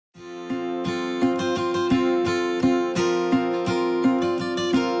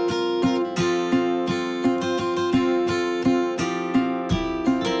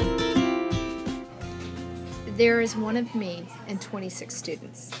There is one of me and 26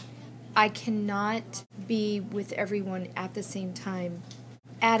 students. I cannot be with everyone at the same time.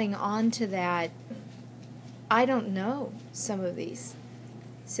 Adding on to that, I don't know some of these.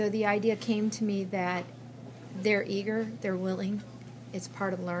 So the idea came to me that they're eager, they're willing, it's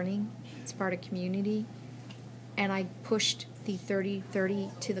part of learning, it's part of community. And I pushed the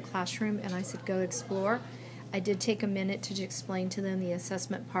 30-30 to the classroom and I said, go explore. I did take a minute to explain to them the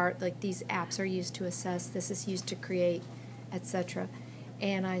assessment part, like these apps are used to assess, this is used to create, etc.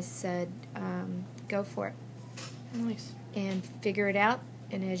 And I said, go for it. Nice. And figure it out.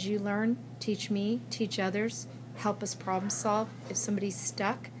 And as you learn, teach me, teach others, help us problem solve. If somebody's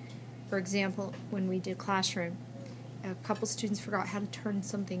stuck, for example, when we did classroom, a couple students forgot how to turn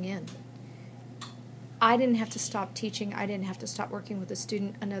something in. I didn't have to stop teaching. I didn't have to stop working with a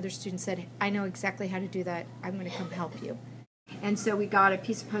student. Another student said, I know exactly how to do that. I'm going to come help you. And so we got a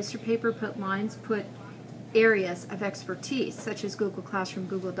piece of poster paper, put lines, put areas of expertise, such as Google Classroom,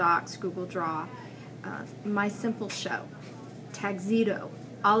 Google Docs, Google Draw, My Simple Show, Tagxedo,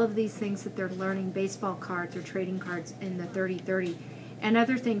 all of these things that they're learning, baseball cards or trading cards in the 30-30, and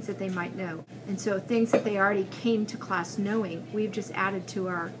other things that they might know. And so things that they already came to class knowing, we've just added to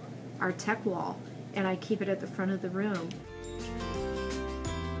our tech wall, and I keep it at the front of the room.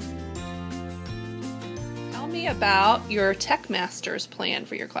 Tell me about your Tech Masters plan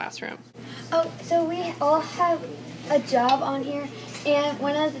for your classroom. Oh, so we all have a job on here, and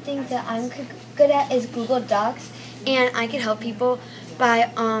one of the things that I'm good at is Google Docs, and I can help people by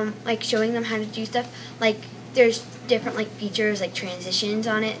like showing them how to do stuff. Like there's different like features like transitions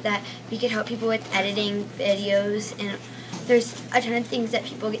on it that we could help people with editing videos, and there's a ton of things that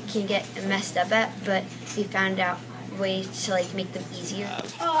people can get messed up at, but we found out ways to like make them easier.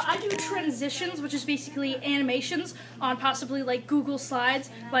 I do transitions, which is basically animations on possibly like Google Slides,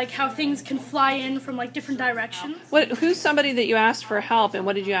 like how things can fly in from like different directions. Who's somebody that you asked for help, and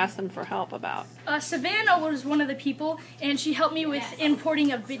what did you ask them for help about? Savannah was one of the people, and she helped me with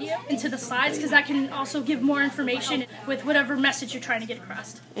importing a video into the slides because that can also give more information with whatever message you're trying to get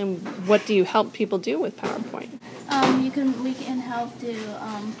across. And what do you help people do with PowerPoint? We can help to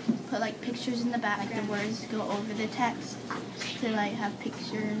put like pictures in the back, like the words go over the text to like have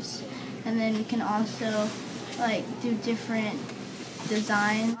pictures, and then we can also like do different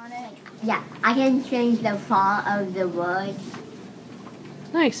designs on it. Yeah, I can change the font of the words.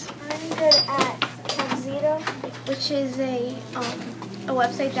 Nice. I'm good at Tagxedo, which is a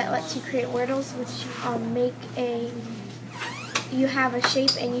website that lets you create wordles, which you have a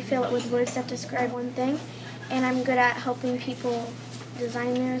shape and you fill it with words that describe one thing. And I'm good at helping people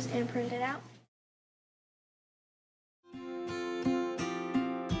design theirs and print it out.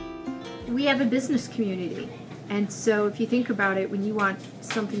 We have a business community, and so if you think about it, when you want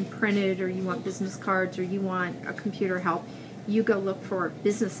something printed or you want business cards or you want a computer help, you go look for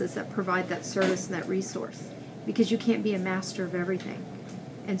businesses that provide that service and that resource, because you can't be a master of everything.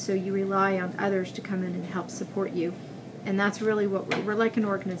 And so you rely on others to come in and help support you. And that's really what we're like, an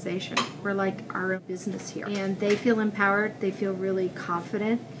organization. We're like our own business here. And they feel empowered, they feel really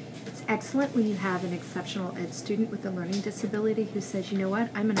confident. It's excellent when you have an exceptional ed student with a learning disability who says, you know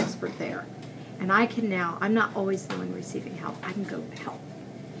what, I'm an expert there. And I'm not always the one receiving help, I can go help.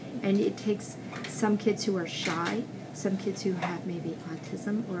 And it takes some kids who are shy, some kids who have maybe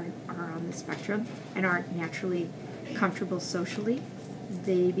autism or are on the spectrum and aren't naturally comfortable socially.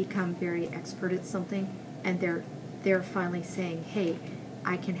 They become very expert at something, and they're finally saying, hey,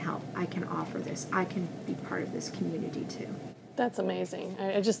 I can help, I can offer this, I can be part of this community too. That's amazing.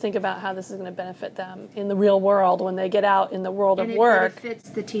 I just think about how this is going to benefit them in the real world when they get out in the world of work. And it benefits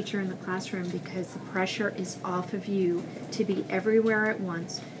the teacher in the classroom because the pressure is off of you to be everywhere at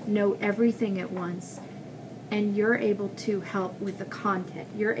once, know everything at once, and you're able to help with the content.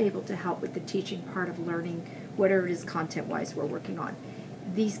 You're able to help with the teaching part of learning, whatever it is content-wise we're working on.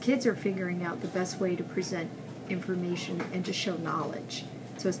 These kids are figuring out the best way to present information and to show knowledge.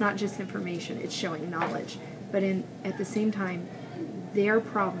 So it's not just information, it's showing knowledge. But at the same time, they're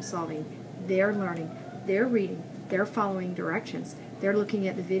problem solving, they're learning, they're reading, they're following directions. They're looking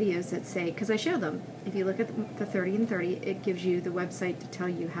at the videos that say, because I show them, if you look at the 30 and 30, it gives you the website to tell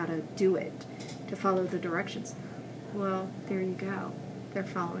you how to do it, to follow the directions. Well, there you go. They're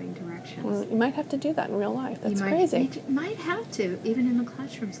following directions. Well, you might have to do that in real life. That's crazy. You might have to, even in the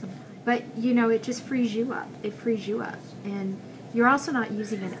classroom sometimes. But, you know, it just frees you up. It frees you up. And you're also not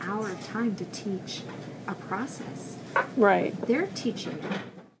using an hour of time to teach a process. Right. They're teaching it.